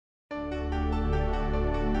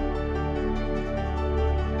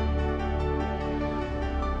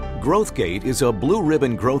Growthgate is a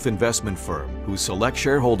blue-ribbon growth investment firm whose select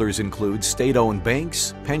shareholders include state-owned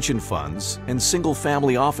banks, pension funds, and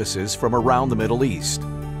single-family offices from around the Middle East.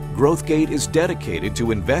 Growthgate is dedicated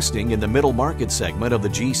to investing in the middle market segment of the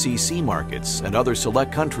GCC markets and other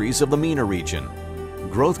select countries of the MENA region.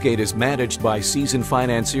 Growthgate is managed by seasoned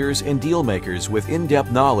financiers and deal-makers with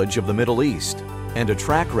in-depth knowledge of the Middle East and a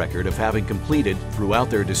track record of having completed,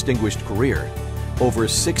 throughout their distinguished career, over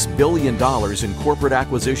 $6 billion in corporate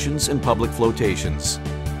acquisitions and public flotations.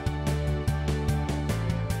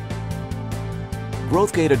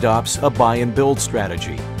 Growthgate adopts a buy and build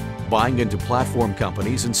strategy, buying into platform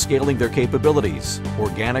companies and scaling their capabilities,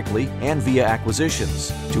 organically and via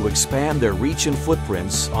acquisitions, to expand their reach and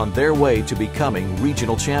footprints on their way to becoming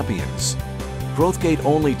regional champions. Growthgate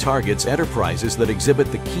only targets enterprises that exhibit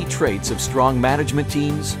the key traits of strong management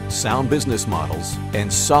teams, sound business models,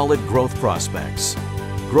 and solid growth prospects.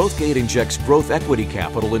 Growthgate injects growth equity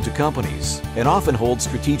capital into companies and often holds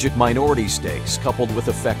strategic minority stakes coupled with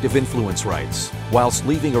effective influence rights, whilst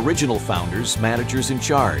leaving original founders, managers in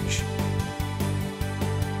charge.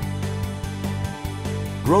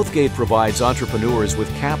 Growthgate provides entrepreneurs with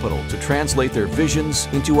capital to translate their visions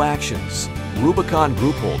into actions. Rubicon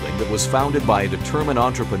Group Holding, that was founded by a determined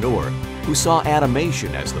entrepreneur who saw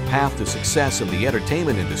animation as the path to success in the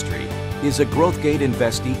entertainment industry, is a Growthgate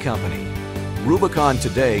investee company. Rubicon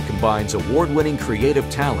today combines award-winning creative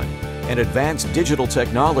talent and advanced digital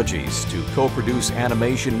technologies to co-produce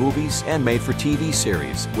animation movies and made-for-TV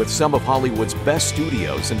series with some of Hollywood's best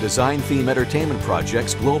studios and design-theme entertainment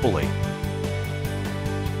projects globally.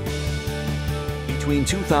 Between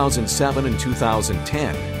 2007 and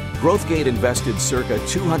 2010, Growthgate invested circa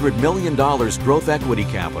 $200 million growth equity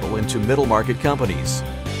capital into middle market companies.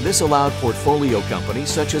 This allowed portfolio companies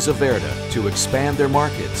such as Averta to expand their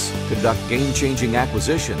markets, conduct game-changing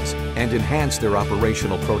acquisitions, and enhance their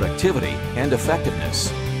operational productivity and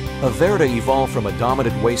effectiveness. Averta evolved from a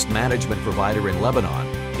dominant waste management provider in Lebanon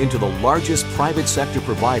into the largest private sector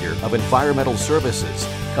provider of environmental services,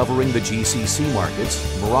 covering the GCC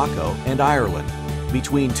markets, Morocco, and Ireland.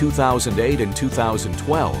 Between 2008 and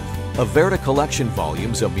 2012, Averta collection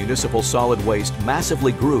volumes of municipal solid waste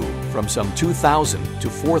massively grew from some 2,000 to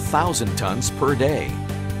 4,000 tons per day.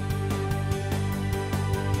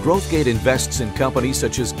 Growthgate invests in companies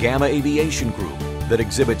such as Gamma Aviation Group that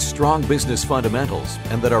exhibit strong business fundamentals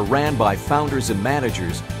and that are ran by founders and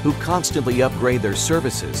managers who constantly upgrade their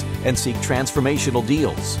services and seek transformational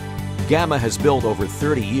deals. Gamma has built over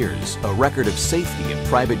 30 years a record of safety in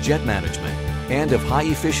private jet management and of high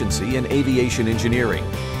efficiency in aviation engineering.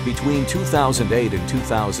 Between 2008 and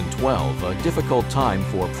 2012, a difficult time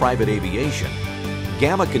for private aviation,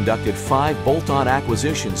 Gamma conducted 5 bolt-on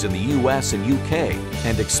acquisitions in the US and UK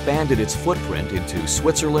and expanded its footprint into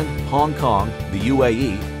Switzerland, Hong Kong, the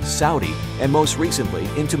UAE, Saudi, and most recently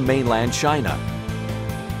into mainland China.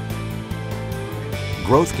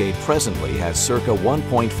 Growthgate presently has circa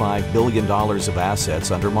 $1.5 billion of assets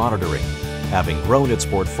under monitoring, having grown its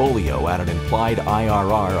portfolio at an implied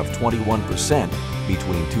IRR of 21%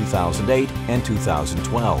 between 2008 and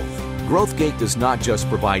 2012. Growthgate does not just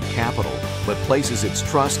provide capital, but places its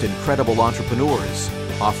trust in credible entrepreneurs,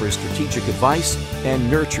 offers strategic advice,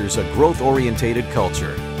 and nurtures a growth-orientated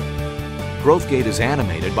culture. Growthgate is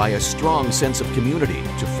animated by a strong sense of community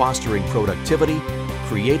to fostering productivity,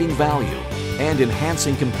 creating value, and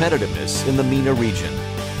enhancing competitiveness in the MENA region.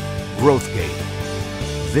 Growthgate.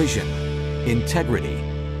 Vision. Integrity.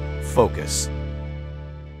 Focus.